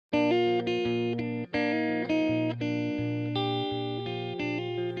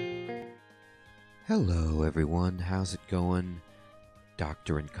Hello everyone, how's it going?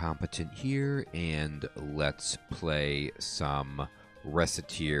 Dr. Incompetent here, and let's play some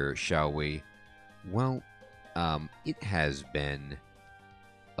Recettear, shall we? Well, it has been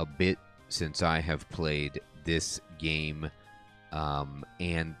a bit since I have played this game,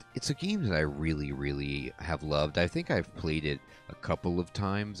 and it's a game that I really have loved. I think I've played it a couple of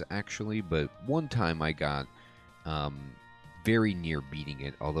times, actually, but one time I got, very near beating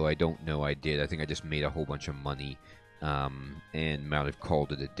it, although I don't know I did. I think I just made a whole bunch of money and might have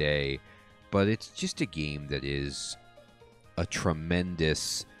called it a day. But it's just a game that is a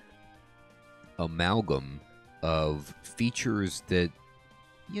tremendous amalgam of features that,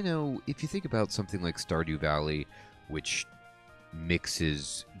 if you think about something like Stardew Valley, which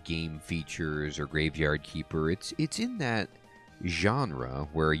mixes game features, or Graveyard Keeper, it's in that genre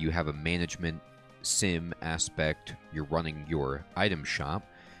where you have a management sim aspect. You're running your item shop,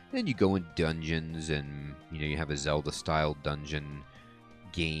 and you go in dungeons, and you have a Zelda style dungeon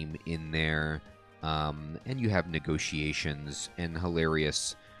game in there, and you have negotiations and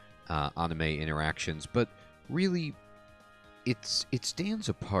hilarious anime interactions. But really, it stands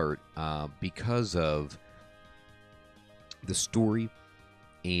apart because of the story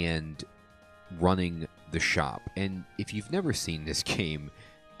and running the shop. And if you've never seen this game,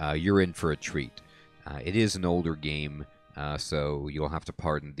 you're in for a treat. It is an older game, so you'll have to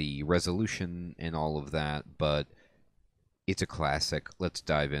pardon the resolution and all of that, but it's a classic. Let's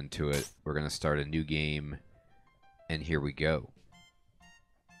dive into it. We're going to start a new game, and here we go.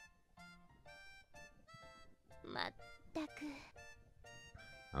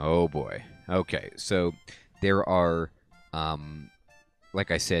 Oh boy. Okay, so there are,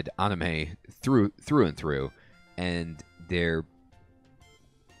 like I said, anime through and through, and there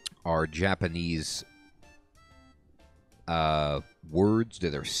are Japanese words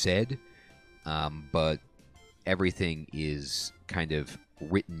that are said, but everything is kind of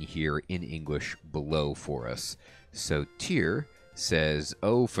written here in English below for us. So Tyr says,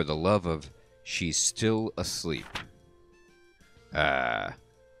 "Oh, for the love of, she's still asleep." Does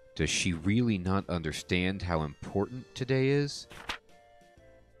she really not understand how important today is?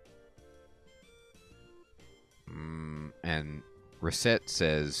 And Recette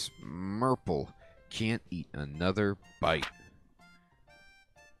says, "Merple, can't eat another bite.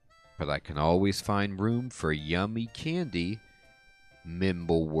 But I can always find room for yummy candy,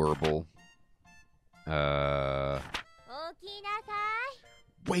 Mimble Warble."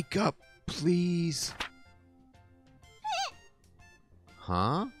 Wake up, please.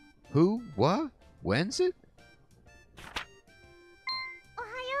 Huh? Who? What? When's it?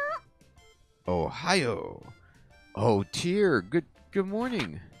 Ohio. Oh, Tyr, good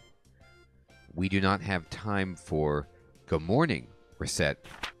morning. We do not have time for good morning, Recette.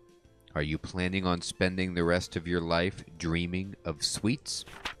 Are you planning on spending the rest of your life dreaming of sweets?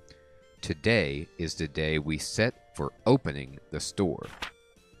 Today is the day we set for opening the store.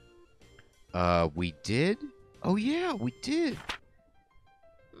 We did? Oh yeah, we did.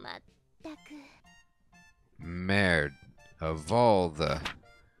 Merde. Of all the...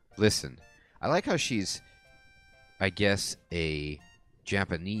 Listen, I like how she's, I guess, a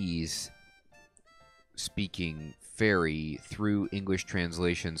Japanese speaking fairy through English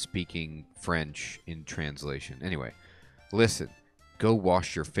translation, speaking French in translation. Anyway, listen, go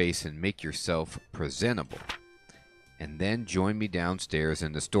wash your face and make yourself presentable, and then join me downstairs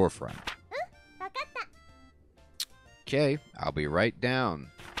in the storefront. Okay, I'll be right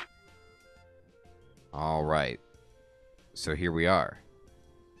down. Alright, so here we are.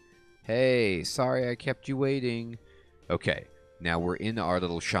 Hey, sorry I kept you waiting. Okay, now we're in our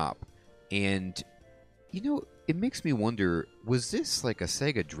little shop, and it makes me wonder, was this like a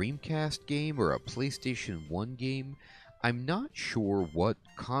Sega Dreamcast game or a PlayStation 1 game? I'm not sure what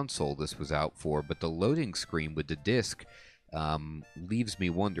console this was out for, but the loading screen with the disc leaves me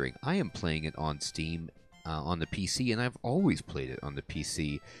wondering. I am playing it on Steam on the PC, and I've always played it on the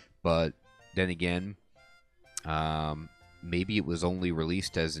PC, but then again, maybe it was only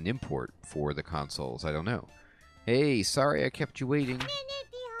released as an import for the consoles. I don't know. Hey, sorry I kept you waiting.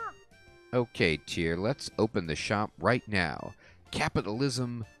 Okay, Tyr, let's open the shop right now.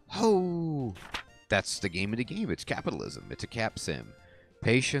 Capitalism, ho! That's the game of the game. It's capitalism. It's a cap sim.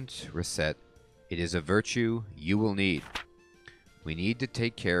 Patience, Recette. It is a virtue you will need. We need to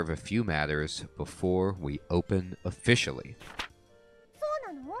take care of a few matters before we open officially.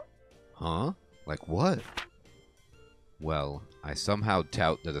 Huh? Like what? Well, I somehow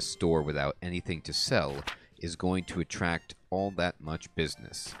doubt that a store without anything to sell is going to attract all that much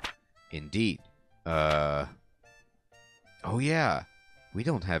business. Indeed. Oh yeah, we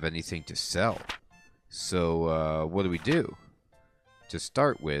don't have anything to sell. So, what do? To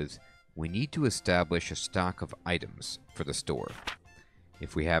start with, we need to establish a stock of items for the store.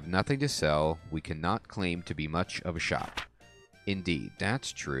 If we have nothing to sell, we cannot claim to be much of a shop. Indeed,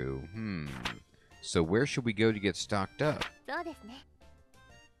 that's true. So where should we go to get stocked up?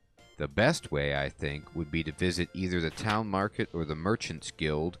 The best way, I think, would be to visit either the town market or the merchants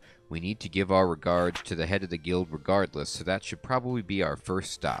guild. We need to give our regards to the head of the guild regardless, so that should probably be our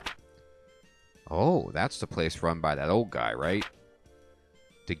first stop. Oh, that's the place run by that old guy, right?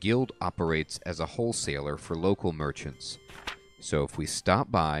 The guild operates as a wholesaler for local merchants. So if we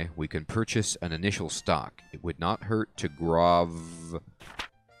stop by, we can purchase an initial stock. It would not hurt to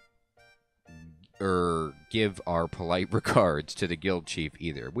give our polite regards to the guild chief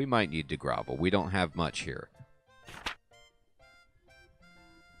either. We might need to grovel. We don't have much here.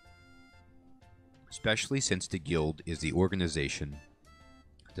 Especially since the guild is the organization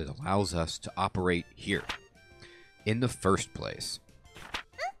that allows us to operate here in the first place.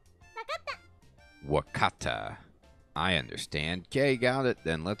 Wakata. I understand. Okay, got it.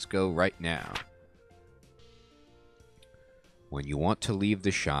 Then let's go right now. When you want to leave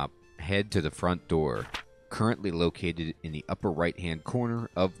the shop, head to the front door, currently located in the upper right-hand corner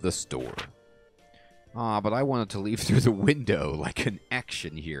of the store. But I wanted to leave through the window like an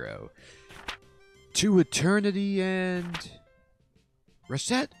action hero. To eternity and...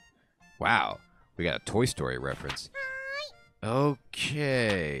 Recette? Wow, we got a Toy Story reference.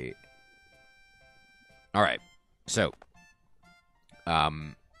 Okay. Alright, so... I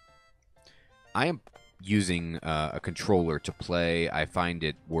am using a controller to play. I find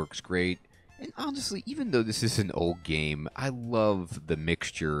it works great. And honestly, even though this is an old game, I love the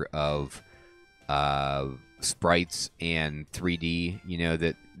mixture of sprites and 3D. You know,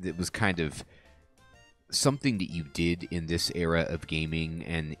 that was kind of something that you did in this era of gaming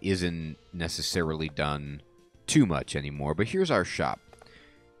and isn't necessarily done too much anymore. But here's our shop.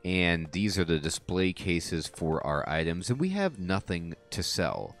 And these are the display cases for our items. And we have nothing to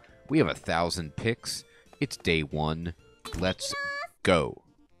sell. We have 1,000 picks. It's day one. Let's go.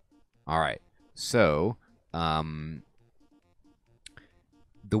 Alright. So, the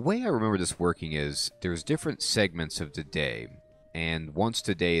way I remember this working is there's different segments of the day. And once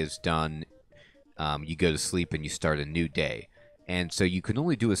the day is done, you go to sleep and you start a new day. And so you can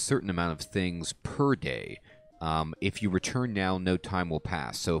only do a certain amount of things per day. If you return now, no time will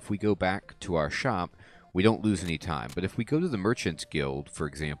pass. So if we go back to our shop, we don't lose any time. But if we go to the Merchants Guild, for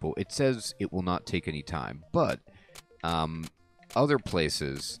example, it says it will not take any time. But other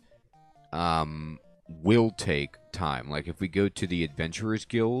places will take time. Like if we go to the Adventurers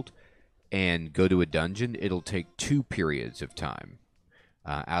Guild and go to a dungeon, it'll take 2 periods of time.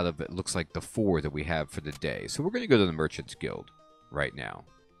 Out of it looks like the 4 that we have for the day. So we're going to go to the Merchants Guild right now.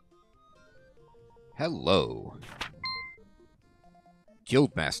 Hello.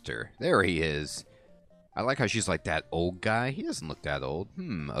 Guildmaster. There he is. I like how she's like that old guy. He doesn't look that old.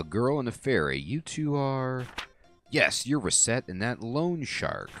 A girl and a fairy. You two are... Yes, you're Recette and that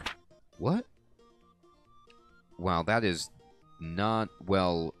loanshark. What? Wow, that is not,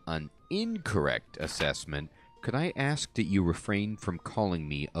 well, an incorrect assessment. Could I ask that you refrain from calling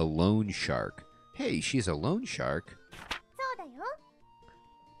me a loanshark? Hey, she's a loanshark.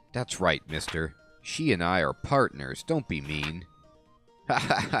 That's right, mister. She and I are partners. Don't be mean. Ha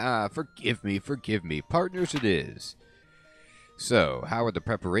ha ha! Forgive me. Partners it is. So, how are the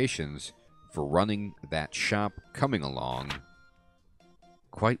preparations for running that shop coming along?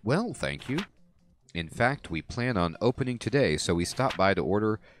 Quite well, thank you. In fact, we plan on opening today, so we stopped by to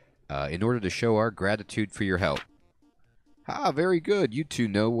order in order to show our gratitude for your help. Ah, very good. You two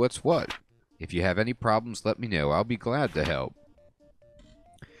know what's what. If you have any problems, let me know. I'll be glad to help.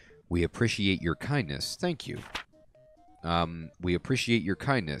 We appreciate your kindness. Thank you. We appreciate your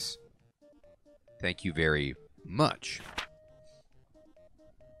kindness. Thank you very much.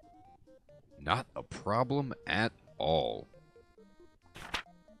 Not a problem at all.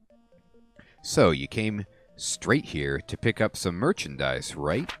 So, you came straight here to pick up some merchandise,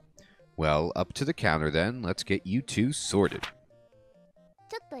 right? Well, up to the counter then. Let's get you two sorted.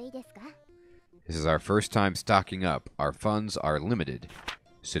 This is our first time stocking up. Our funds are limited.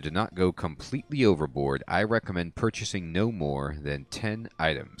 So to not go completely overboard, I recommend purchasing no more than 10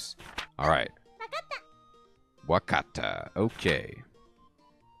 items. Alright. Wakata. Okay.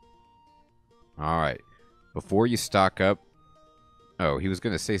 Alright. Before you stock up... Oh, he was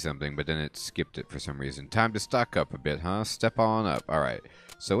going to say something, but then it skipped it for some reason. Time to stock up a bit, huh? Step on up. Alright.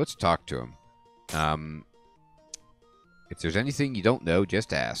 So let's talk to him. If there's anything you don't know,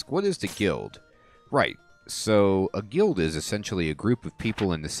 just ask. What is the guild? Right. So, a guild is essentially a group of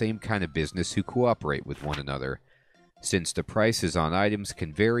people in the same kind of business who cooperate with one another. Since the prices on items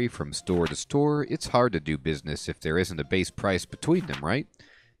can vary from store to store, it's hard to do business if there isn't a base price between them, right?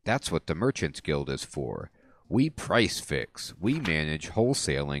 That's what the Merchants Guild is for. We price fix. We manage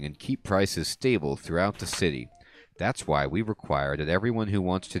wholesaling and keep prices stable throughout the city. That's why we require that everyone who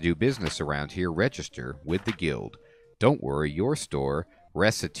wants to do business around here register with the guild. Don't worry, your store,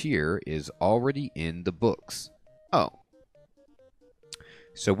 Recettear, is already in the books. Oh.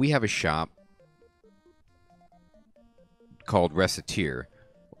 So we have a shop called Recettear,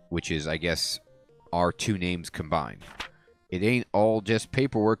 which is, I guess, our two names combined. It ain't all just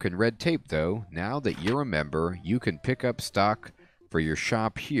paperwork and red tape, though. Now that you're a member, you can pick up stock for your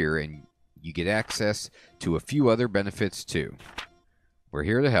shop here, and you get access to a few other benefits, too. We're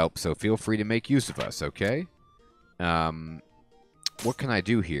here to help, so feel free to make use of us, okay? What can I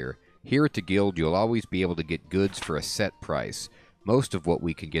do here? Here at the Guild, you'll always be able to get goods for a set price. Most of what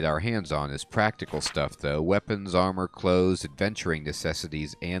we can get our hands on is practical stuff, though. Weapons, armor, clothes, adventuring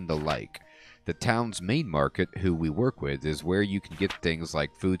necessities, and the like. The town's main market, who we work with, is where you can get things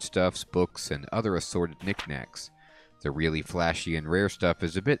like foodstuffs, books, and other assorted knickknacks. The really flashy and rare stuff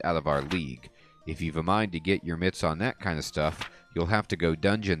is a bit out of our league. If you've a mind to get your mitts on that kind of stuff, you'll have to go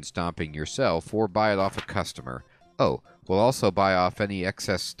dungeon stomping yourself or buy it off a customer. Oh, we'll also buy off any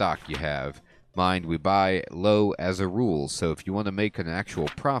excess stock you have. Mind, we buy low as a rule, so if you want to make an actual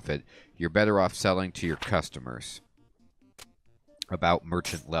profit, you're better off selling to your customers. About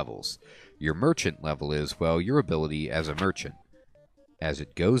merchant levels. Your merchant level is, well, your ability as a merchant. As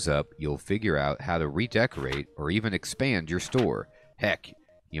it goes up, you'll figure out how to redecorate or even expand your store. Heck,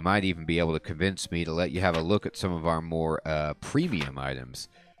 you might even be able to convince me to let you have a look at some of our more premium items.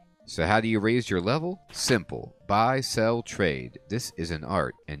 So how do you raise your level? Simple. Buy, sell, trade. This is an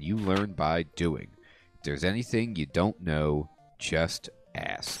art, and you learn by doing. If there's anything you don't know, just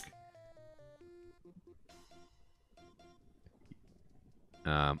ask.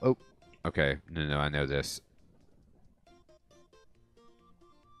 Oh, okay. No, I know this.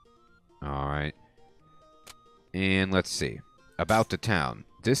 Alright. And let's see. About the town.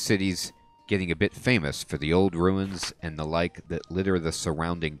 This city's getting a bit famous for the old ruins and the like that litter the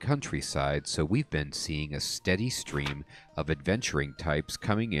surrounding countryside, so we've been seeing a steady stream of adventuring types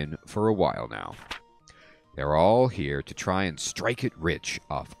coming in for a while now. They're all here to try and strike it rich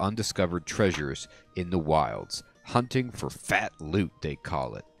off undiscovered treasures in the wilds. Hunting for fat loot, they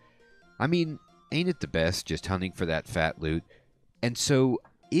call it. I mean, ain't it the best just hunting for that fat loot? And so,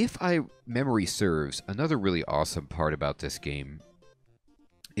 if memory serves, another really awesome part about this game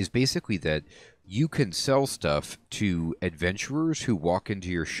is basically that you can sell stuff to adventurers who walk into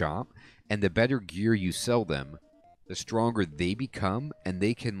your shop, and the better gear you sell them, the stronger they become, and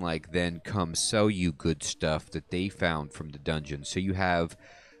they can then come sell you good stuff that they found from the dungeon. So you have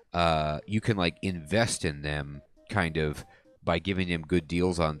you can invest in them kind of by giving them good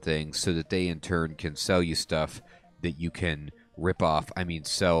deals on things, so that they in turn can sell you stuff that you can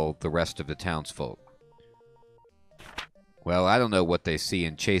sell the rest of the townsfolk. Well, I don't know what they see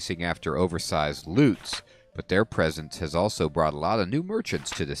in chasing after oversized loots, but their presence has also brought a lot of new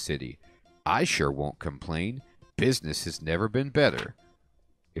merchants to the city. I sure won't complain. Business has never been better.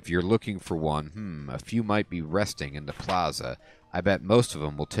 If you're looking for one, a few might be resting in the plaza. I bet most of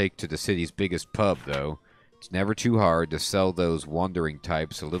them will take to the city's biggest pub, though. It's never too hard to sell those wandering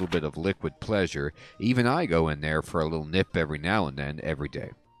types a little bit of liquid pleasure. Even I go in there for a little nip every now and then, every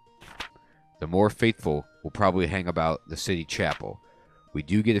day. The more faithful will probably hang about the city chapel. We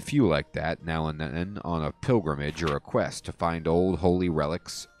do get a few like that now and then on a pilgrimage or a quest to find old holy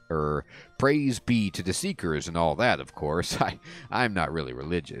relics, praise be to the seekers and all that, of course. I'm not really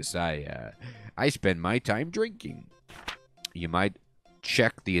religious. I spend my time drinking. You might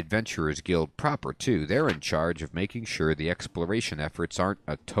check the Adventurers Guild proper, too. They're in charge of making sure the exploration efforts aren't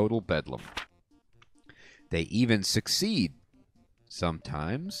a total bedlam. They even succeed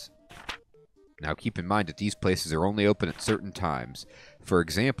sometimes. Now, keep in mind that these places are only open at certain times. For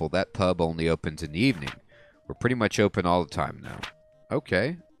example, that pub only opens in the evening. We're pretty much open all the time now.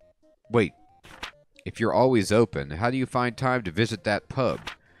 Okay. Wait. If you're always open, how do you find time to visit that pub?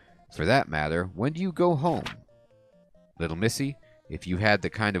 For that matter, when do you go home? Little Missy, if you had the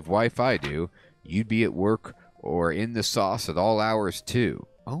kind of wife I do, you'd be at work or in the sauce at all hours, too.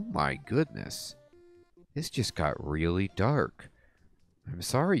 Oh my goodness. This just got really dark. I'm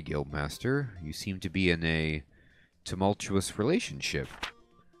sorry, Guildmaster. You seem to be in a tumultuous relationship.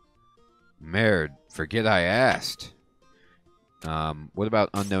 Merd, forget I asked. What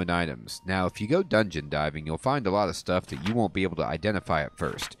about unknown items? Now, if you go dungeon diving, you'll find a lot of stuff that you won't be able to identify at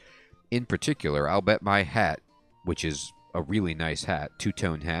first. In particular, I'll bet my hat, which is a really nice hat,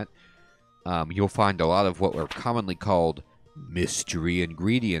 two-tone hat, you'll find a lot of what are commonly called mystery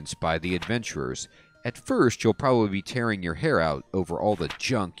ingredients by the adventurers. At first, you'll probably be tearing your hair out over all the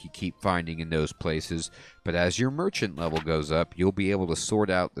junk you keep finding in those places, but as your merchant level goes up, you'll be able to sort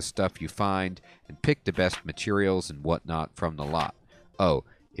out the stuff you find and pick the best materials and whatnot from the lot. Oh,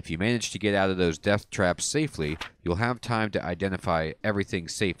 if you manage to get out of those death traps safely, you'll have time to identify everything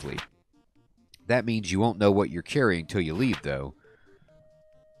safely. That means you won't know what you're carrying till you leave, though.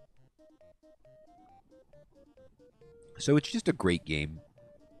 So it's just a great game.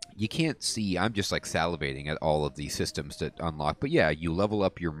 You can't see, I'm just like salivating at all of these systems that unlock. But yeah, you level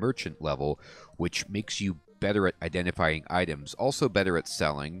up your merchant level, which makes you better at identifying items, also better at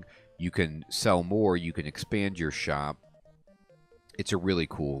selling. You can sell more, you can expand your shop. It's a really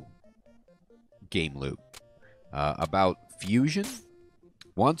cool game loop. About fusion,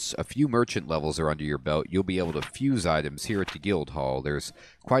 once a few merchant levels are under your belt, you'll be able to fuse items here at the guild hall. There's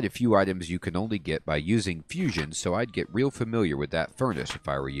quite a few items you can only get by using fusion, so I'd get real familiar with that furnace if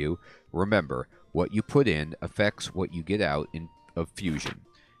I were you. Remember, what you put in affects what you get out of fusion.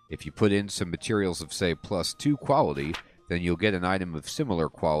 If you put in some materials of, say, +2 quality, then you'll get an item of similar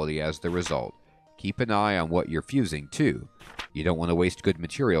quality as the result. Keep an eye on what you're fusing, too. You don't want to waste good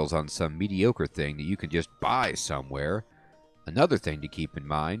materials on some mediocre thing that you can just buy somewhere. Another thing to keep in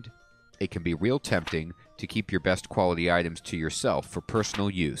mind, it can be real tempting to keep your best quality items to yourself for personal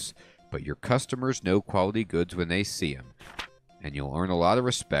use, but your customers know quality goods when they see them, and you'll earn a lot of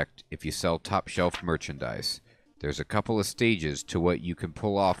respect if you sell top-shelf merchandise. There's a couple of stages to what you can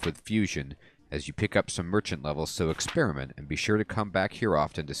pull off with fusion as you pick up some merchant levels, so experiment and be sure to come back here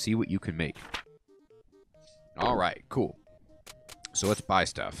often to see what you can make. Alright, cool. So let's buy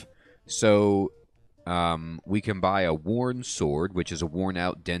stuff. So we can buy a worn sword, which is a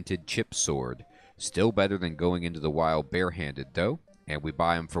worn-out, dented chip sword. Still better than going into the wild barehanded, though. And we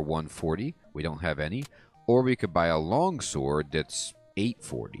buy them for 140. We don't have any. Or we could buy a long sword that's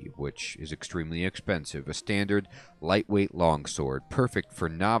 840, which is extremely expensive. A standard, lightweight longsword, perfect for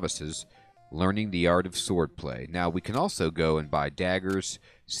novices learning the art of swordplay. Now, we can also go and buy daggers,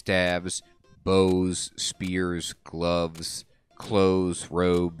 staves, bows, spears, gloves, clothes,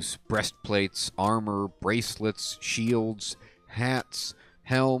 robes, breastplates, armor, bracelets, shields, hats,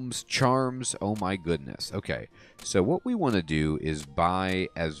 helms, charms. Oh my goodness. Okay, so what we want to do is buy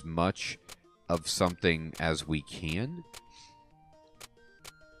as much of something as we can,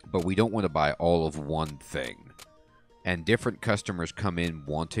 but we don't want to buy all of one thing. And different customers come in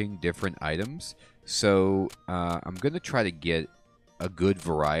wanting different items, so I'm going to try to get a good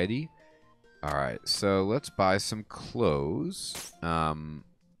variety. Alright, so let's buy some clothes. I'll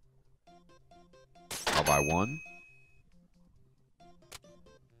buy one.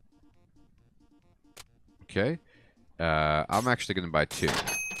 Okay. I'm actually going to buy two.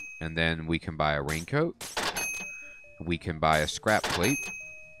 And then we can buy a raincoat. We can buy a scrap plate.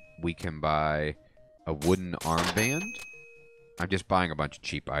 We can buy a wooden armband. I'm just buying a bunch of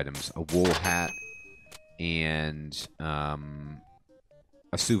cheap items. A wool hat. And a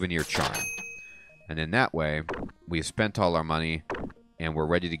souvenir charm. And in that way, we have spent all our money, and we're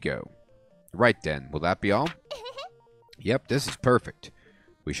ready to go. Right then, will that be all? Yep, this is perfect.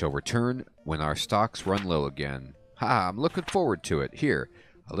 We shall return when our stocks run low again. Ha, I'm looking forward to it. Here,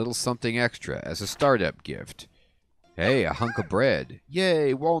 a little something extra as a startup gift. Hey, a hunk of bread.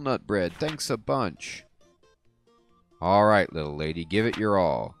 Yay, walnut bread. Thanks a bunch. All right, little lady, give it your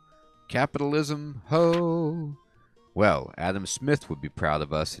all. Capitalism, ho! Well, Adam Smith would be proud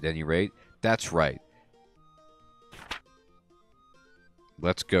of us at any rate. That's right.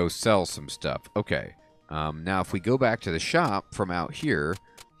 Let's go sell some stuff. Okay. Now, if we go back to the shop from out here,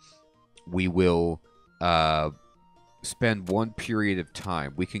 we will spend one period of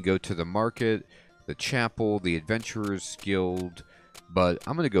time. We can go to the market, the chapel, the Adventurers Guild, but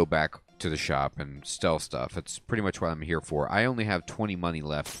I'm going to go back to the shop and sell stuff. It's pretty much what I'm here for. I only have 20 money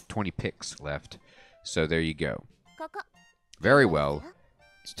left, 20 picks left, so there you go. Very well.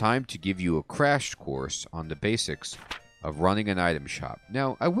 It's time to give you a crash course on the basics of running an item shop.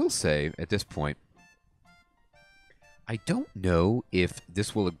 Now, I will say, at this point, I don't know if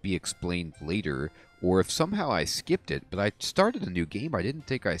this will be explained later, or if somehow I skipped it, but I started a new game. I didn't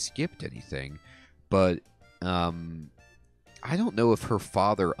think I skipped anything, but I don't know if her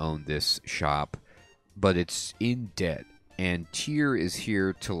father owned this shop, but it's in debt, and Tyr is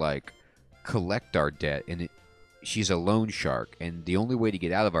here to, like, collect our debt, and she's a loan shark, and the only way to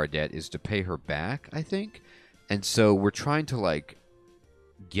get out of our debt is to pay her back, I think. And so we're trying to, like,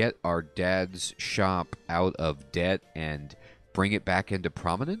 get our dad's shop out of debt and bring it back into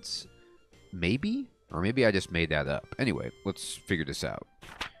prominence. Maybe? Or maybe I just made that up. Anyway, let's figure this out.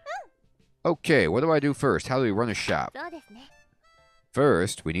 Okay, what do I do first? How do we run a shop?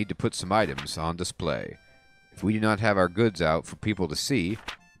 First, we need to put some items on display. If we do not have our goods out for people to see,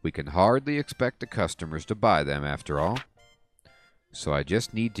 we can hardly expect the customers to buy them after all. So I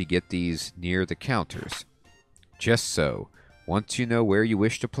just need to get these near the counters. Just so. Once you know where you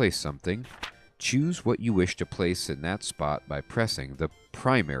wish to place something, choose what you wish to place in that spot by pressing the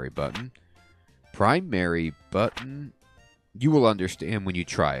primary button. Primary button? You will understand when you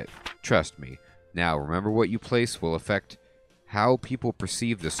try it. Trust me. Now, remember what you place will affect how people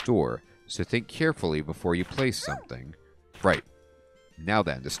perceive the store, so think carefully before you place something. Right. Now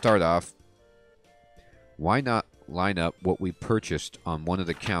then, to start off, why not line up what we purchased on one of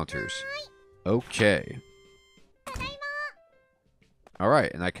the counters? Okay.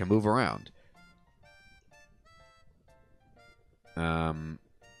 Alright, and I can move around.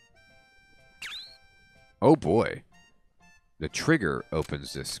 Oh boy. The trigger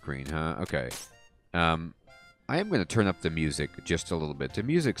opens this screen, huh? Okay. I am going to turn up the music just a little bit. The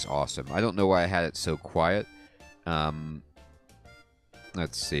music's awesome. I don't know why I had it so quiet.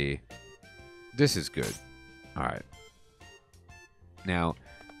 Let's see. This is good. Alright. Now,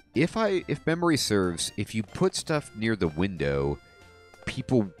 if memory serves, if you put stuff near the window,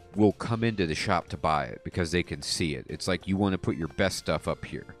 people will come into the shop to buy it because they can see it. It's like you want to put your best stuff up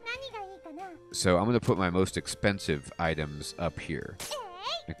here. So I'm going to put my most expensive items up here.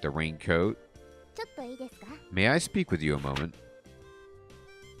 Like the raincoat. May I speak with you a moment?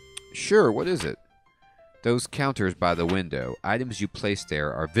 Sure, what is it? Those counters by the window, items you place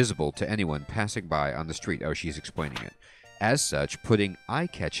there are visible to anyone passing by on the street. Oh, she's explaining it. As such, putting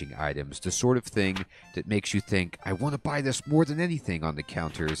eye-catching items, the sort of thing that makes you think, I want to buy this more than anything on the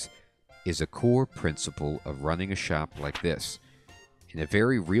counters, is a core principle of running a shop like this. In a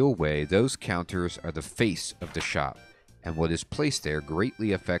very real way, those counters are the face of the shop, and what is placed there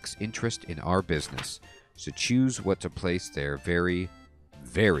greatly affects interest in our business. So choose what to place there very,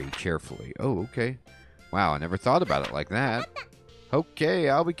 very carefully. Oh, okay. Wow, I never thought about it like that. Okay,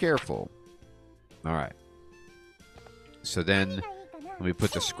 I'll be careful. Alright. So then, let me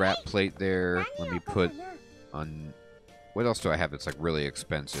put the scrap plate there. Let me put on... What else do I have that's like really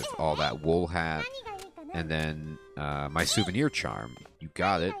expensive? All that wool hat. And then my souvenir charm. You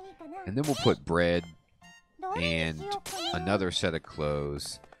got it. And then we'll put bread and another set of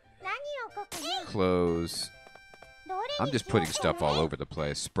clothes. I'm just putting stuff all over the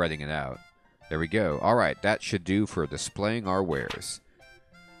place, spreading it out. There we go. Alright, that should do for displaying our wares.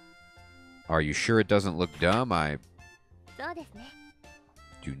 Are you sure it doesn't look dumb?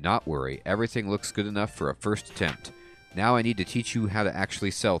 Do not worry. Everything looks good enough for a first attempt. Now I need to teach you how to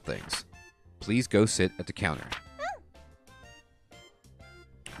actually sell things. Please go sit at the counter.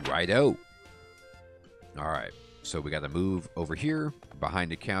 Righto. Alright, so we gotta move over here,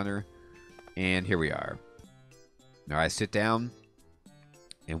 behind the counter, and here we are. Alright, sit down.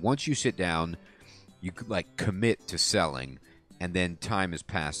 And once you sit down, you could like commit to selling, and then time is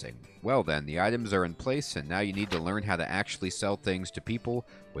passing. Well then, the items are in place, and now you need to learn how to actually sell things to people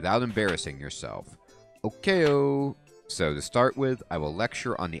without embarrassing yourself. Okay-o. So to start with, I will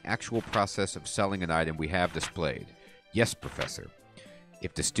lecture on the actual process of selling an item we have displayed. Yes, Professor.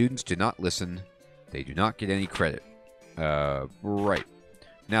 If the students do not listen, they do not get any credit. Right.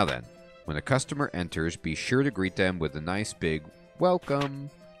 Now then, when a customer enters, be sure to greet them with a nice big welcome.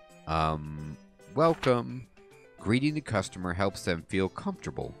 Welcome. Greeting the customer helps them feel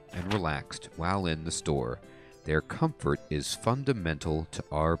comfortable and relaxed while in the store. Their comfort is fundamental to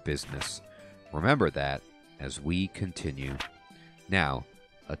our business. Remember that as we continue. Now,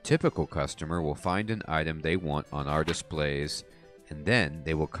 a typical customer will find an item they want on our displays, and then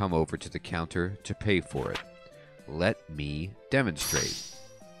they will come over to the counter to pay for it. Let me demonstrate.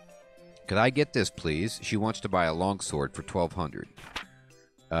 Could I get this, please? She wants to buy a longsword for 1,200.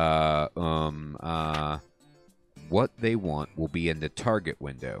 What they want will be in the target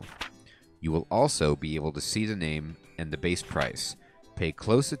window. You will also be able to see the name and the base price. Pay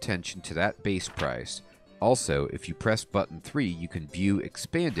close attention to that base price. Also, if you press button 3, you can view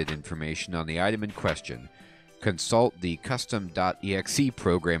expanded information on the item in question. Consult the custom.exe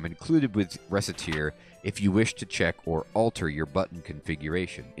program included with Recettear if you wish to check or alter your button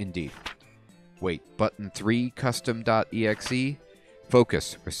configuration. Indeed. Wait, button 3 custom.exe?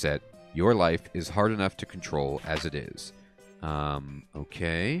 Focus, Recette. Your life is hard enough to control as it is.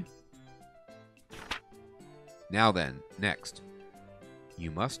 Okay. Now then, next.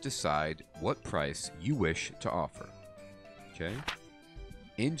 You must decide what price you wish to offer. Okay?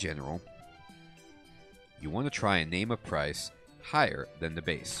 In general, you want to try and name a price higher than the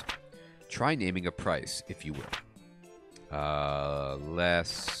base. Try naming a price, if you will.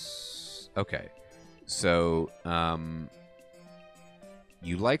 Less... Okay. So,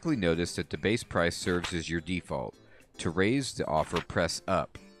 you likely notice that the base price serves as your default. To raise the offer, press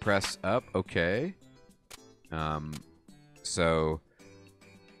up. Press up, okay. So,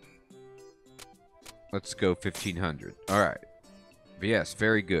 let's go 1,500. Alright. Yes,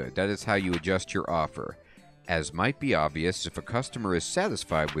 very good. That is how you adjust your offer. As might be obvious, if a customer is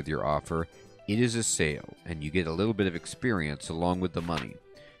satisfied with your offer, it is a sale, and you get a little bit of experience along with the money.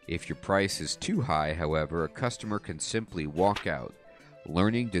 If your price is too high, however, a customer can simply walk out.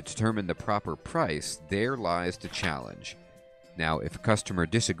 Learning to determine the proper price, there lies the challenge. Now, if a customer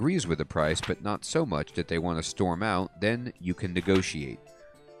disagrees with the price, but not so much that they want to storm out, then you can negotiate.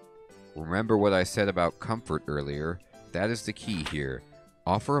 Remember what I said about comfort earlier? That is the key here.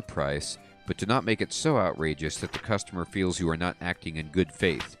 Offer a price, but do not make it so outrageous that the customer feels you are not acting in good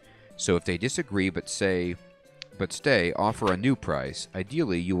faith. So if they disagree but stay, offer a new price.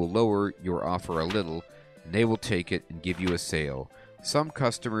 Ideally, you will lower your offer a little, and they will take it and give you a sale. Some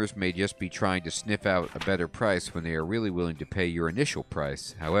customers may just be trying to sniff out a better price when they are really willing to pay your initial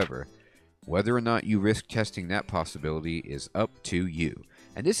price. However, whether or not you risk testing that possibility is up to you.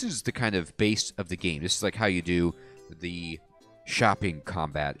 And this is the kind of base of the game. This is like how you do the shopping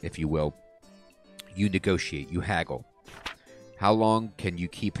combat, if you will. You negotiate, you haggle. How long can you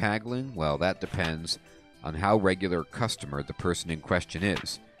keep haggling? Well, that depends on how regular a customer the person in question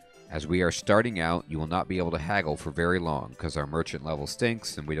is. As we are starting out, you will not be able to haggle for very long because our merchant level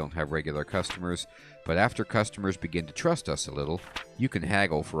stinks and we don't have regular customers. But after customers begin to trust us a little, you can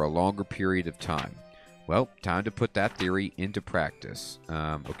haggle for a longer period of time. Well, time to put that theory into practice.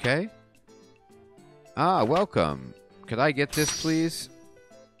 Okay? Ah, welcome. Could I get this, please?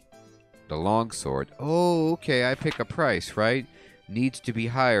 The longsword. Oh, okay, I pick a price, right? Needs to be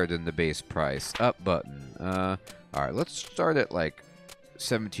higher than the base price. Up button. Alright, let's start at like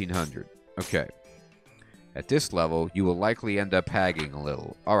 1,700. Okay. At this level, you will likely end up haggling a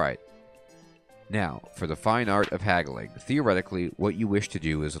little. Alright. Now, for the fine art of haggling. Theoretically, what you wish to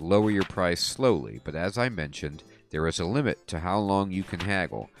do is lower your price slowly, but as I mentioned, there is a limit to how long you can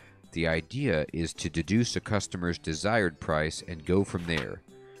haggle. The idea is to deduce a customer's desired price and go from there.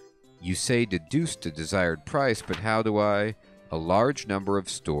 You say deduce the desired price, but how do I? A large number of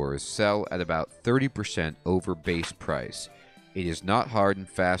stores sell at about 30% over base price. It is not hard and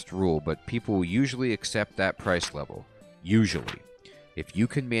fast rule, but people will usually accept that price level. Usually. If you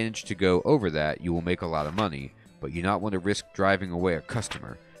can manage to go over that, you will make a lot of money, but you not want to risk driving away a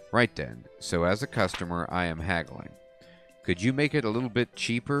customer. Right then, so as a customer, I am haggling. Could you make it a little bit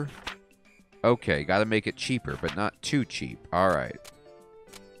cheaper? Okay, gotta make it cheaper, but not too cheap. Alright.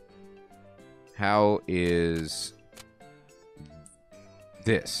 How is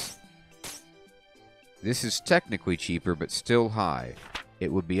this? This is technically cheaper, but still high.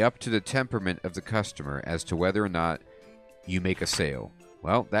 It would be up to the temperament of the customer as to whether or not you make a sale.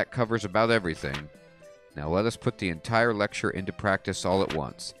 Well, that covers about everything. Now let us put the entire lecture into practice all at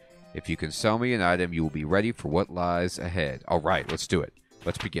once. If you can sell me an item, you will be ready for what lies ahead. Alright, let's do it.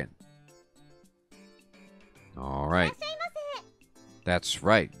 Let's begin. Alright. That's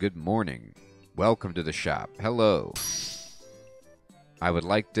right. Good morning. Welcome to the shop. Hello. I would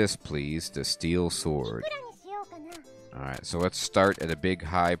like this, please. The steel sword. Alright, so let's start at a big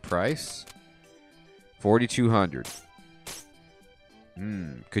high price. 4,200.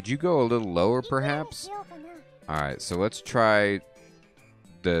 Could you go a little lower, perhaps? Alright, so let's try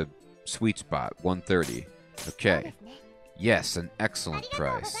the sweet spot. 130. Okay. Yes, an excellent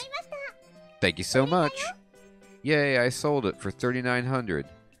price. Thank you so much. Yay, I sold it for 3,900.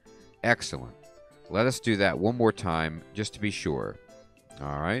 Excellent. Let us do that one more time, just to be sure.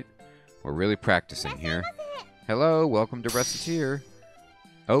 Alright. We're really practicing here. Hello, welcome to Recettear.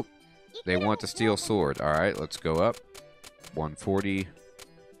 Oh, they want the steel sword. Alright, let's go up. 140.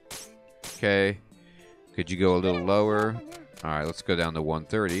 Okay. Could you go a little lower? Alright, let's go down to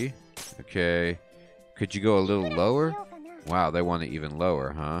 130. Okay. Could you go a little lower? Wow, they want it even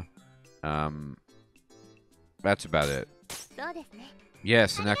lower, huh? That's about it.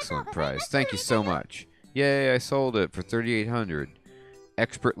 Yes, an excellent price. Thank you so much. Yay, I sold it for 3,800.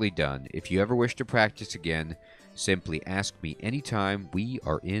 Expertly done. If you ever wish to practice again, simply ask me anytime. We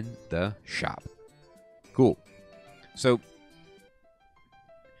are in the shop. Cool. So,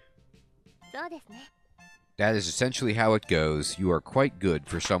 that is essentially how it goes. You are quite good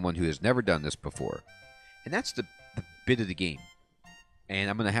for someone who has never done this before. And that's the bit of the game. And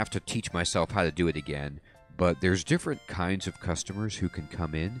I'm going to have to teach myself how to do it again. But there's different kinds of customers who can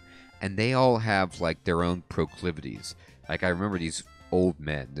come in, and they all have, like, their own proclivities. Like, I remember these old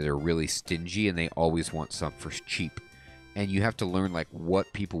men that are really stingy and they always want stuff for cheap. And you have to learn like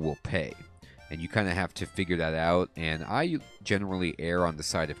what people will pay. And you kind of have to figure that out. And I generally err on the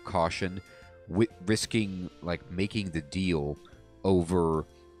side of caution, risking like making the deal over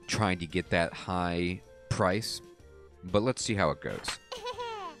trying to get that high price. But let's see how it goes.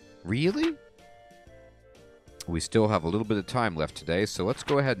 Really? We still have a little bit of time left today, so let's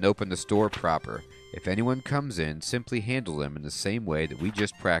go ahead and open the store proper. If anyone comes in, simply handle them in the same way that we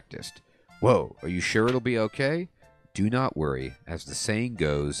just practiced. Whoa, are you sure it'll be okay? Do not worry. As the saying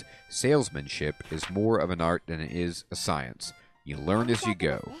goes, salesmanship is more of an art than it is a science. You learn as you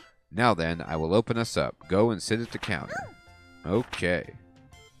go. Now then, I will open us up. Go and sit at the counter. Okay.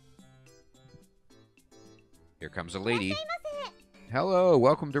 Here comes a lady. Hello,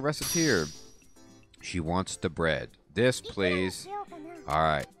 welcome to Recettear. She wants the bread. This, please.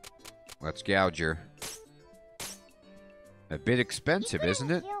 Alright. Let's gouge her. A bit expensive,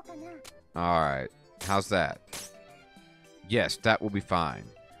 isn't it? Alright. How's that? Yes, that will be fine.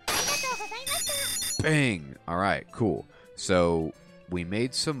 Bang! Alright, cool. So, we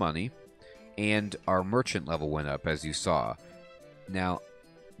made some money, and our merchant level went up, as you saw. Now,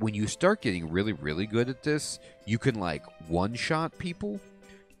 when you start getting really, really good at this, you can, like, one-shot people,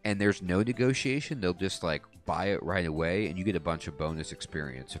 and there's no negotiation. They'll just, like, buy it right away, and you get a bunch of bonus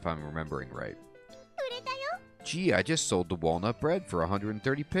experience, if I'm remembering right. Gee, I just sold the walnut bread for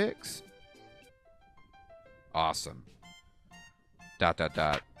 130 picks. Awesome. ...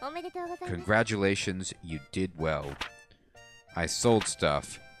 Congratulations, you did well. I sold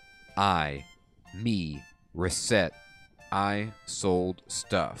stuff. Me, Recette. I sold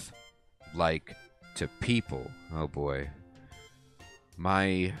stuff. Like, to people. Oh boy.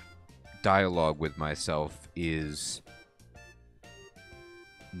 My dialogue with myself is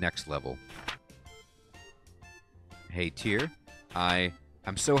next level. Hey, Tear.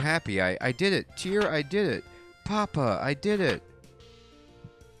 I'm so happy. I did it. Tear, I did it. Papa, I did it.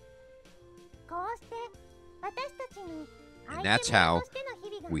 And that's how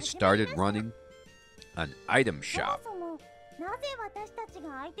we started running an item shop.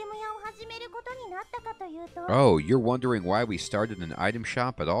 Oh, you're wondering why we started an item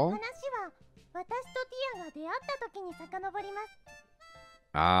shop at all?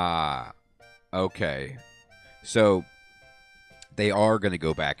 Ah, okay. So, they are going to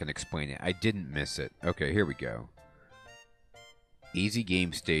go back and explain it. I didn't miss it. Okay, here we go. Easy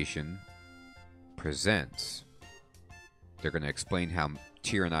Game Station presents. They're going to explain how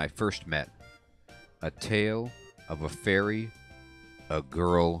Tear and I first met. A tale of a fairy, a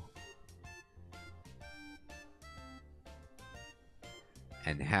girl,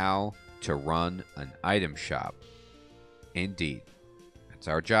 and how to run an item shop. Indeed. That's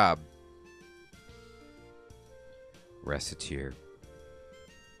our job. Recettear.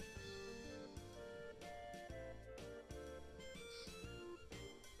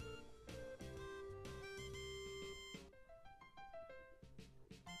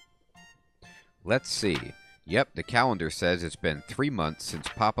 Let's see. Yep, the calendar says it's been 3 months since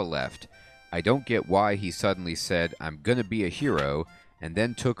Papa left. I don't get why he suddenly said, I'm gonna be a hero, and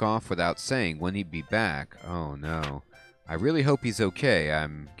then took off without saying when he'd be back. Oh no. I really hope he's okay.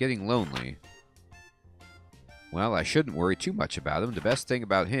 I'm getting lonely. Well, I shouldn't worry too much about him. The best thing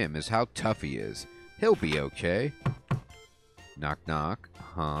about him is how tough he is. He'll be okay. Knock, knock.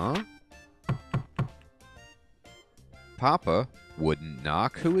 Huh? Papa wouldn't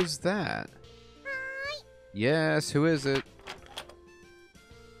knock. Who is that? Yes, who is it?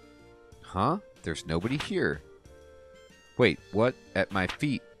 Huh? There's nobody here. Wait, what? At my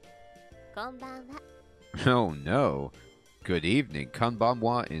feet? Oh, no. Good evening.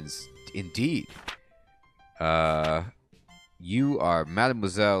 Konbanwa is indeed. You are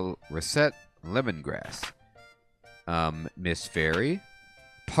Mademoiselle Recette Lemongrass. Miss Fairy?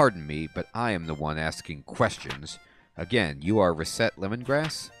 Pardon me, but I am the one asking questions. Again, you are Recette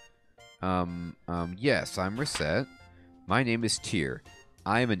Lemongrass? Yes, I'm Recette. My name is Tear.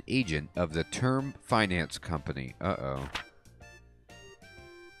 I am an agent of the Term Finance Company. Uh-oh.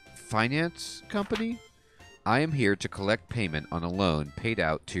 Finance Company? I am here to collect payment on a loan paid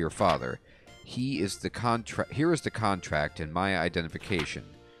out to your father. Here is the contract and my identification.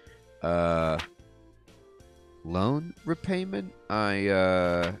 Loan repayment?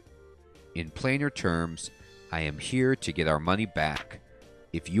 In plainer terms, I am here to get our money back.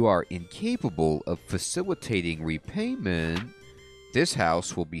 If you are incapable of facilitating repayment, this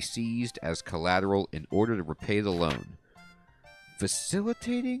house will be seized as collateral in order to repay the loan.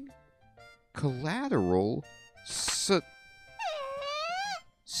 Facilitating? Collateral?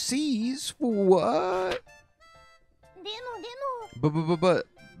 Seize? What? But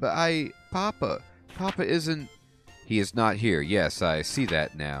Papa. Papa isn't... He is not here. Yes, I see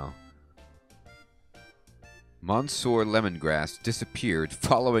that now. Monsieur Lemongrass disappeared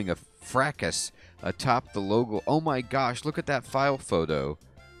following a fracas atop the logo. Oh my gosh, look at that file photo.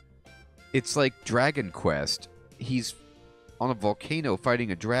 It's like Dragon Quest. He's on a volcano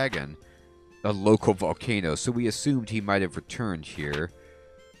fighting a dragon. A local volcano, so we assumed he might have returned here.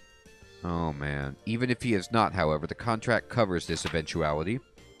 Oh man. Even if he has not, however, the contract covers this eventuality.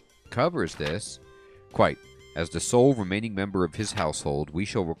 Covers this? Quite. As the sole remaining member of his household, we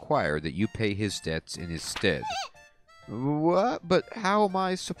shall require that you pay his debts in his stead. What? But how am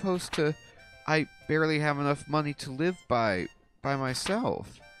I supposed to... I barely have enough money to live by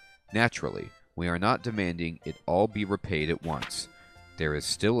myself. Naturally, we are not demanding it all be repaid at once. There is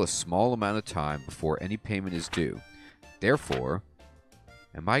still a small amount of time before any payment is due. Therefore,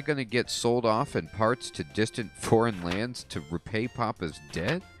 am I going to get sold off in parts to distant foreign lands to repay Papa's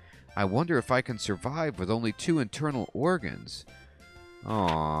debt? I wonder if I can survive with only 2 internal organs.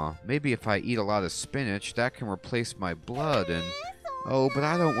 Aw, maybe if I eat a lot of spinach, that can replace my blood and... Oh, but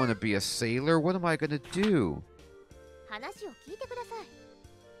I don't want to be a sailor. What am I going to do?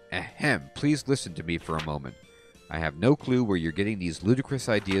 Ahem, please listen to me for a moment. I have no clue where you're getting these ludicrous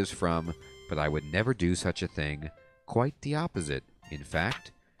ideas from, but I would never do such a thing. Quite the opposite. In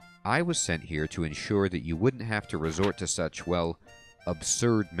fact, I was sent here to ensure that you wouldn't have to resort to such, well,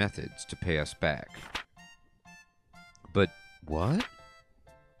 absurd methods to pay us back. But what?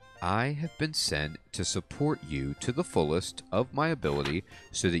 I have been sent to support you to the fullest of my ability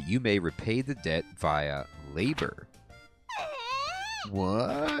so that you may repay the debt via labor.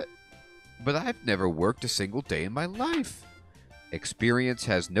 What? But I've never worked a single day in my life. Experience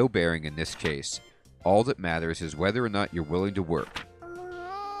has no bearing in this case. All that matters is whether or not you're willing to work.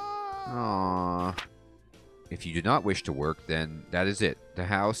 Aww. If you do not wish to work, then that is it. The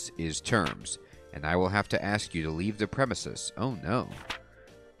house is terms, and I will have to ask you to leave the premises. Oh no.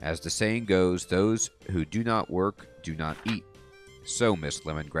 As the saying goes, those who do not work do not eat. So, Miss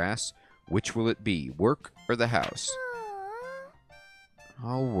Lemongrass, which will it be, work or the house?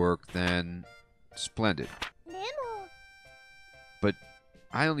 I'll work then. Splendid. But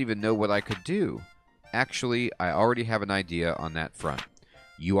I don't even know what I could do. Actually, I already have an idea on that front.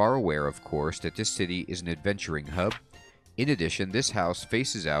 You are aware, of course, that this city is an adventuring hub. In addition, this house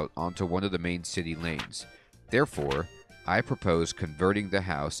faces out onto one of the main city lanes. Therefore, I propose converting the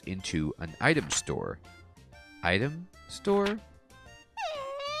house into an item store. Item store?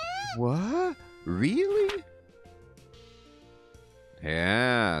 What? Really?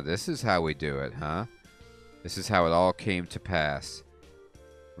 Yeah, this is how we do it, huh? This is how it all came to pass.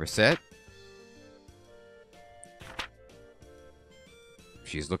 Recette?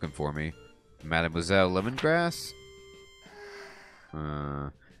 She's looking for me. Mademoiselle Lemongrass?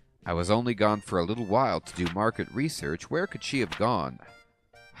 I was only gone for a little while to do market research. Where could she have gone?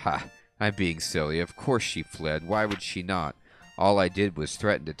 Ha! I'm being silly. Of course she fled. Why would she not? All I did was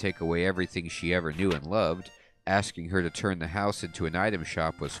threaten to take away everything she ever knew and loved. Asking her to turn the house into an item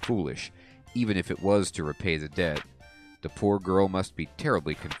shop was foolish, even if it was to repay the debt. The poor girl must be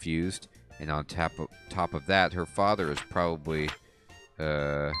terribly confused, and on top of that, her father is probably...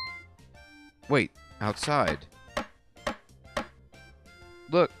 Wait, outside.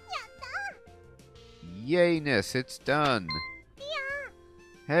 Look. Yayness, it's done.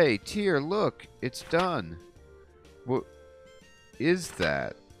 Hey, Tear, look, it's done. What is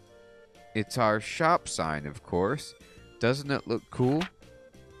that? It's our shop sign, of course. Doesn't it look cool?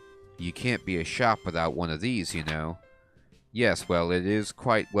 You can't be a shop without one of these, you know. Yes, well, it is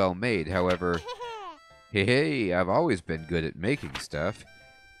quite well made, however... Hey, I've always been good at making stuff.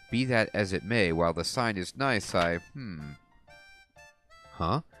 Be that as it may, while the sign is nice,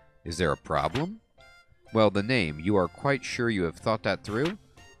 Huh? Is there a problem? Well, the name. You are quite sure you have thought that through?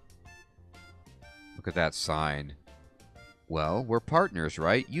 Look at that sign. Well, we're partners,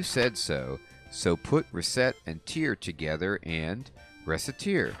 right? You said so. So put Recette and Tear together and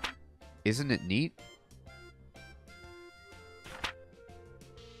Recettear. Isn't it neat?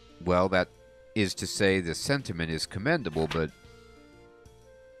 Well, that is to say the sentiment is commendable, but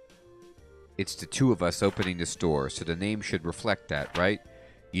it's the two of us opening the store, so the name should reflect that, right?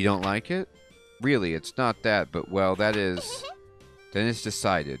 You don't like it? Really, it's not that, but well, that is... Then it's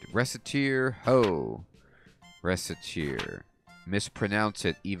decided. Recettear, ho! Recettear. Mispronounce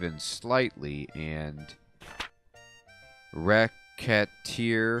it even slightly, and...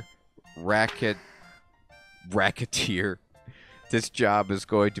 Recettear. Racketeer. This job is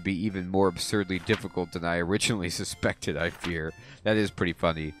going to be even more absurdly difficult than I originally suspected, I fear. That is pretty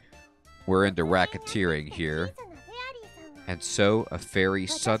funny. We're into racketeering here. And so a fairy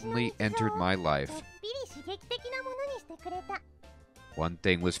suddenly entered my life. One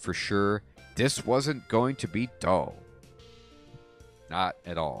thing was for sure, this wasn't going to be dull. Not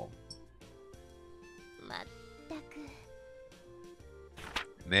at all.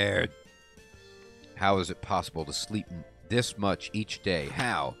 Merde. How is it possible to sleep this much each day?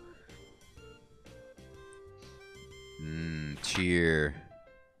 How? Cheer.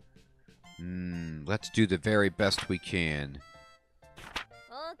 Let's do the very best we can.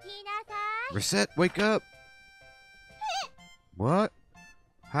 Recette, wake up! What?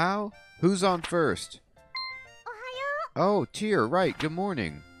 How? Who's on first? Oh, Tear, right, good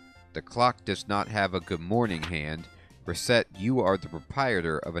morning. The clock does not have a good morning hand. Recette, you are the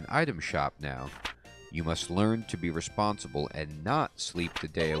proprietor of an item shop now. You must learn to be responsible and not sleep the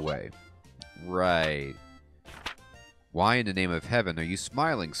day away. Right. Why in the name of heaven are you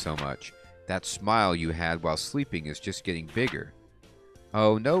smiling so much? That smile you had while sleeping is just getting bigger.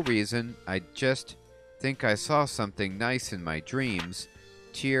 Oh, no reason. I just think I saw something nice in my dreams.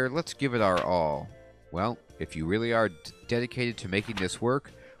 Tear, let's give it our all. Well, if you really are dedicated to making this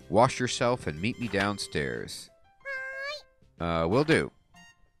work, wash yourself and meet me downstairs. Will do.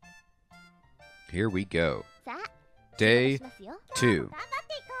 Here we go. Day 2.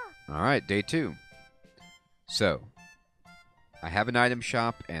 Alright, day 2. So, I have an item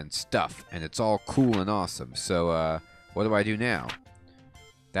shop and stuff, and it's all cool and awesome. So, what do I do now?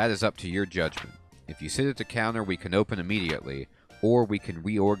 That is up to your judgment. If you sit at the counter, we can open immediately, or we can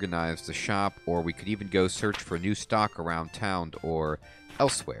reorganize the shop, or we could even go search for new stock around town or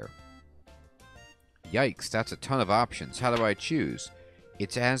elsewhere. Yikes, that's a ton of options. How do I choose?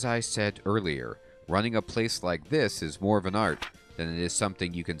 It's as I said earlier, running a place like this is more of an art than it is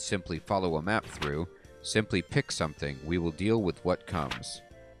something you can simply follow a map through. Simply pick something. We will deal with what comes.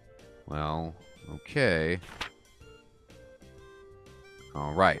 Well, okay.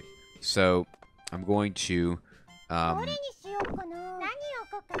 Alright, so I'm going to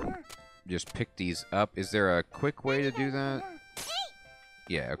just pick these up. Is there a quick way to do that?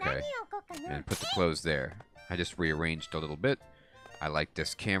 Yeah, okay. And put the clothes there. I just rearranged a little bit. I like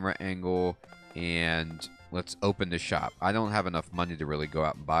this camera angle. And let's open the shop. I don't have enough money to really go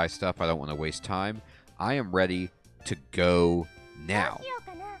out and buy stuff. I don't want to waste time. I am ready to go now.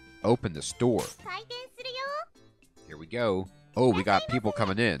 Open the store. Here we go. Oh, we got people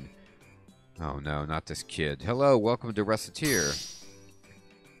coming in. Oh no, not this kid. Hello, welcome to Recettear.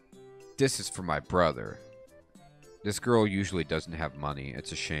 This is for my brother. This girl usually doesn't have money.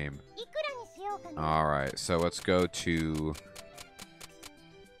 It's a shame. Alright, so let's go to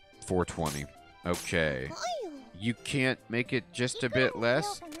 420. Okay. You can't make it just a bit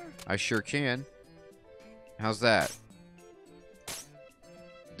less? I sure can. How's that?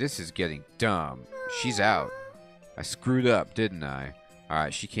 This is getting dumb. She's out. I screwed up, didn't I?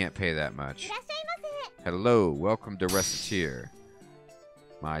 Alright, she can't pay that much. Hello, welcome to Recettear.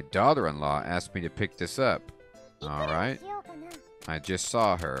 My daughter-in-law asked me to pick this up. Alright. I just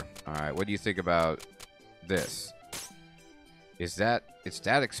saw her. Alright, what do you think about this? It's that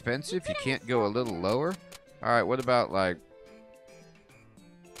expensive? You can't go a little lower? Alright, what about like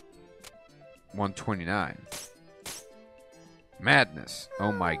 129? Madness.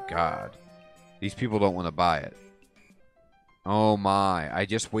 Oh my god. These people don't want to buy it. Oh my. I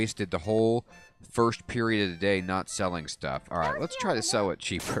just wasted the whole first period of the day not selling stuff. Alright, let's try to sell it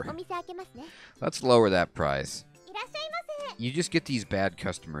cheaper. Let's lower that price. You just get these bad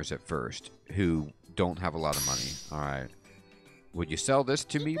customers at first who don't have a lot of money. Alright. Would you sell this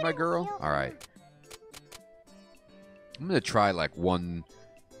to me, my girl? Alright. I'm going to try like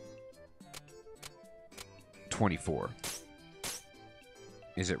 124.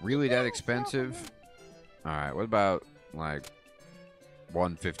 Is it really that expensive? Alright, what about like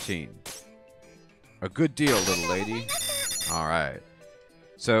 115? A good deal, little lady. Alright.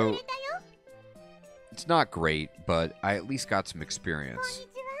 So, it's not great, but I at least got some experience.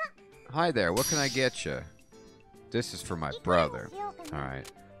 Hi there, what can I get you? This is for my brother.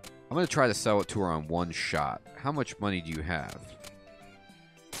 Alright. I'm going to try to sell it to her on one shot. How much money do you have?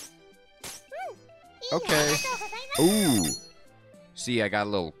 Okay. Ooh. See, I got a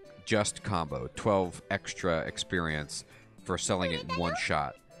little just combo. 12 extra experience for selling it in one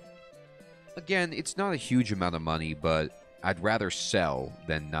shot. Again, it's not a huge amount of money, but I'd rather sell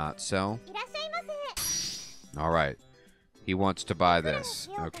than not sell. Alright. He wants to buy this.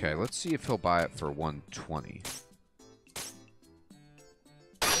 Okay, let's see if he'll buy it for 120.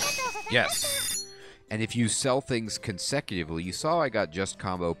 Yes! And if you sell things consecutively, you saw I got just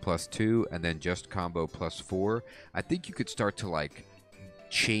combo plus 2 and then just combo plus 4. I think you could start to, like,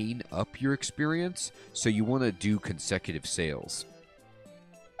 chain up your experience, so you want to do consecutive sales.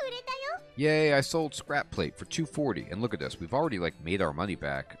 Yay, I sold scrap plate for 240, and look at this. We've already like made our money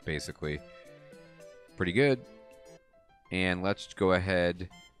back, basically. Pretty good. And let's go ahead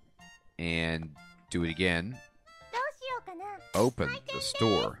and do it again. Open the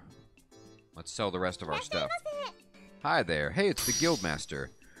store. Let's sell the rest of our stuff. Hi there. Hey, it's the Guildmaster.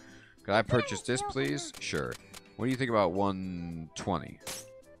 Could I purchase this, please? Sure. What do you think about 120?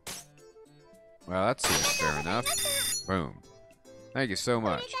 Well, that seems fair enough. Boom. Thank you so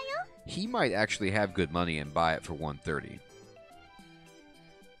much. He might actually have good money and buy it for 130.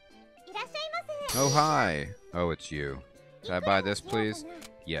 Oh, hi. Oh, it's you. Can I buy this, please?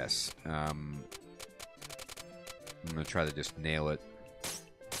 Yes. I'm going to try to just nail it.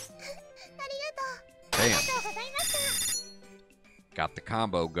 Damn. Got the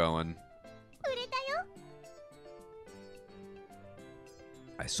combo going.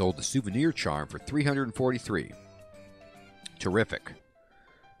 I sold the souvenir charm for 343. Terrific.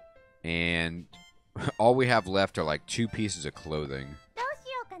 And all we have left are like 2 pieces of clothing.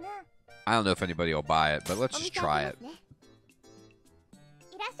 I don't know if anybody will buy it, but let's just try it.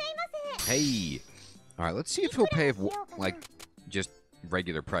 Hey! Alright, let's see if he'll pay, like, just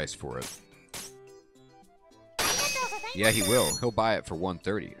regular price for it. Yeah, he will. He'll buy it for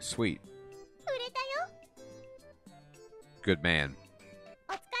 130. Sweet. Good man.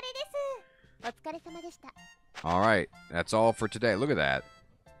 Alright, that's all for today. Look at that.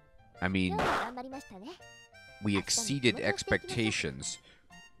 I mean, we exceeded expectations.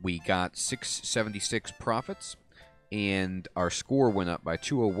 We got 676 profits, and our score went up by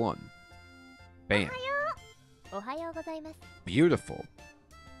 201. Bam. Beautiful.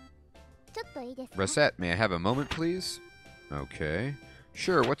 Recette, may I have a moment, please? Okay.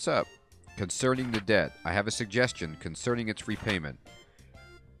 Sure, what's up? Concerning the debt, I have a suggestion concerning its repayment.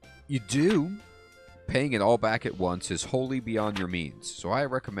 You do? Paying it all back at once is wholly beyond your means, so I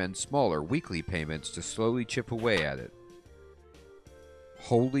recommend smaller, weekly payments to slowly chip away at it.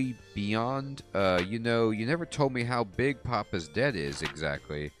 Wholly beyond? You know, you never told me how big Papa's debt is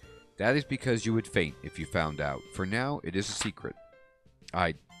exactly. That is because you would faint if you found out. For now, it is a secret.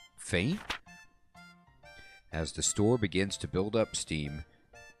 I'd faint? As the store begins to build up steam,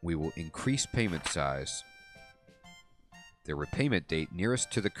 we will increase payment size. The repayment date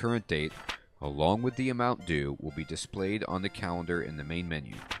nearest to the current date, along with the amount due, will be displayed on the calendar in the main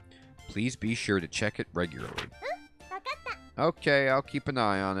menu. Please be sure to check it regularly. Okay, I'll keep an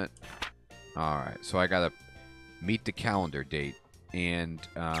eye on it. Alright, so I gotta meet the calendar date. And,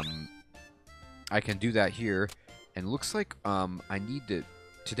 I can do that here. And it looks like, I need to...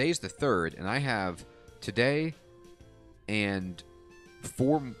 Today's the 3rd, and I have today and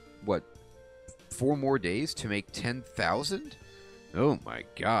 4 more days to make 10,000? Oh my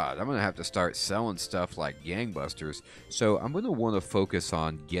god, I'm going to have to start selling stuff like gangbusters. So I'm going to want to focus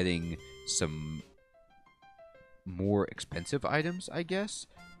on getting some more expensive items, I guess,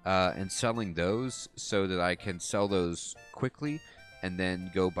 and selling those so that I can sell those quickly and then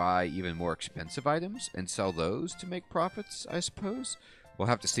go buy even more expensive items and sell those to make profits, I suppose. We'll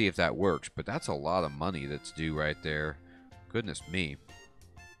have to see if that works, but that's a lot of money that's due right there. Goodness me.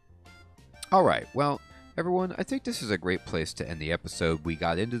 Alright, well, everyone, I think this is a great place to end the episode. We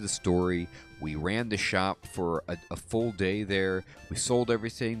got into the story. We ran the shop for a full day there. We sold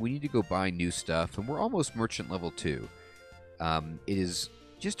everything. We need to go buy new stuff, and we're almost merchant level 2. It is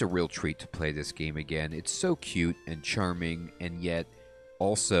just a real treat to play this game again. It's so cute and charming, and yet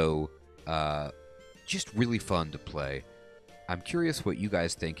also just really fun to play. I'm curious what you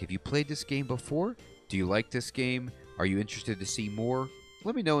guys think. Have you played this game before? Do you like this game? Are you interested to see more?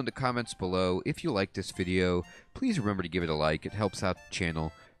 Let me know in the comments below. If you like this video, please remember to give it a like. It helps out the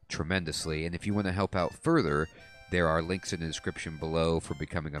channel tremendously. And if you want to help out further, there are links in the description below for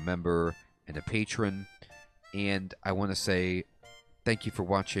becoming a member and a patron. And I want to say thank you for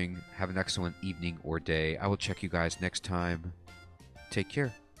watching. Have an excellent evening or day. I will check you guys next time. Take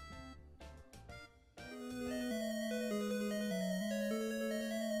care.